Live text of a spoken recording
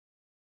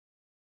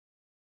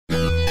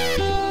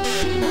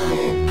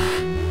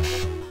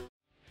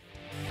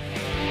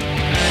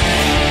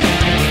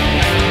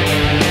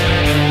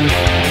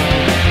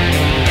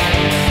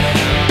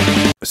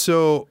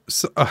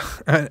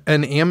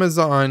An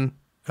Amazon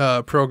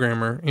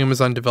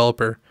Amazon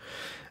developer,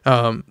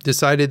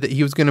 decided that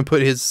he was going to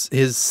put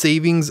his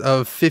savings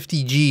of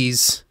 50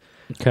 G's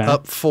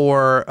up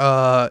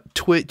for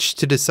Twitch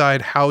to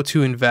decide how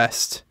to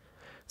invest.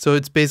 So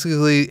it's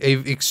basically a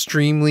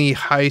extremely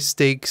high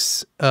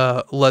stakes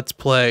let's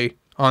play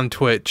on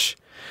Twitch.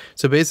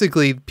 So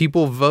basically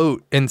people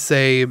vote and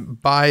say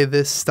buy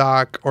this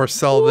stock or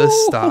sell this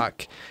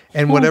stock,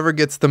 and whatever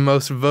gets the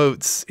most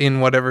votes in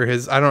whatever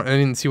his I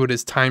didn't see what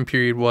his time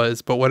period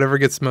was, but whatever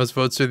gets the most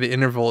votes through the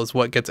interval is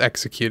what gets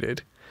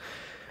executed.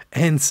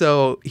 And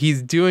so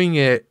he's doing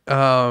it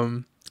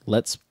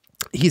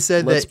he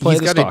said that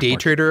he's got a day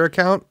trader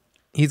account.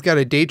 He's got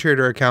a day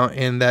trader account,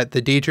 and that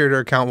the day trader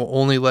account will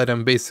only let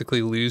him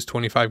basically lose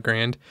 25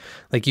 grand.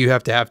 Like, you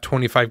have to have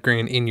 25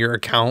 grand in your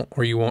account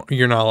or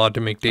you're not allowed to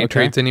make day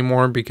trades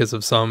anymore because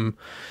of some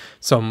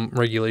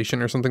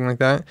regulation or something like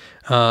that.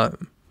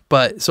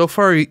 But so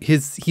far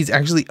he's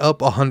actually up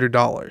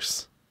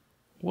 $100.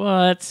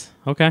 What?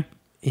 Okay.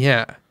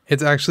 Yeah.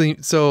 It's actually,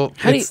 so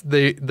it's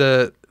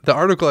the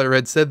article I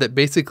read said that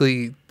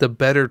basically the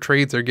better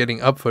trades are getting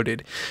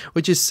upvoted,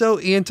 which is so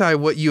anti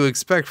what you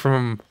expect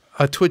from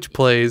a Twitch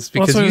plays,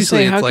 because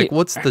usually it's like,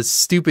 what's the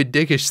stupid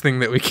dickish thing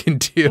that we can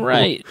do?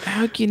 Right.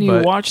 How can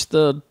you watch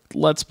the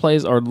Let's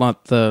Plays or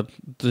not the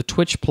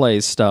Twitch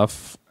plays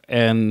stuff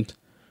and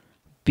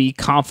be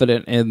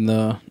confident in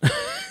the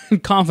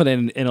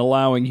confident in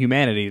allowing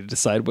humanity to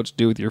decide what to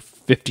do with your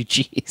 50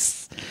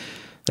 G's?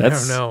 I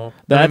don't know.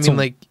 That's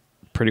like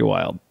pretty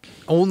wild.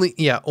 Only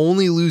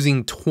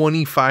losing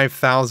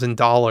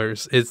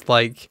 $25,000 is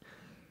like,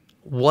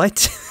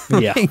 what?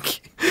 Yeah.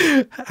 Like,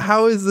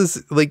 how is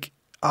this, like,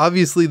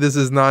 obviously this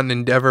is not an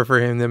endeavor for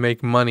him to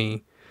make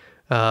money,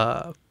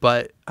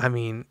 but I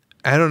mean,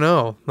 I don't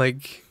know,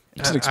 like,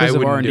 it's an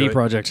expensive R&D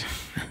project.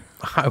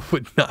 I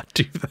would not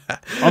do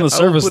that. On the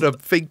surface, I would put a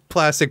fake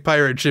plastic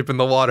pirate ship in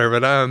the water,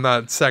 but I'm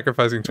not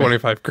sacrificing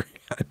 25 grand.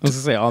 I was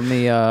gonna say, on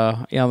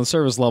the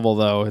service level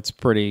though, it's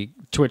pretty.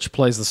 Twitch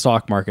plays the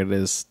stock market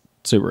is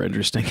super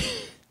interesting.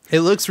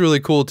 It looks really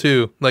cool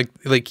too. Like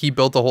he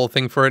built a whole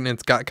thing for it, and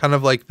it's got kind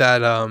of like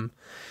that.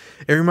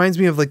 It reminds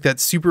me of like that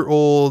super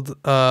old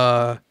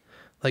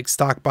like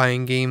stock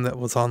buying game that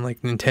was on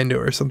like Nintendo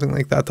or something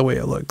like that. The way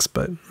it looks,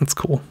 but it's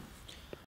cool.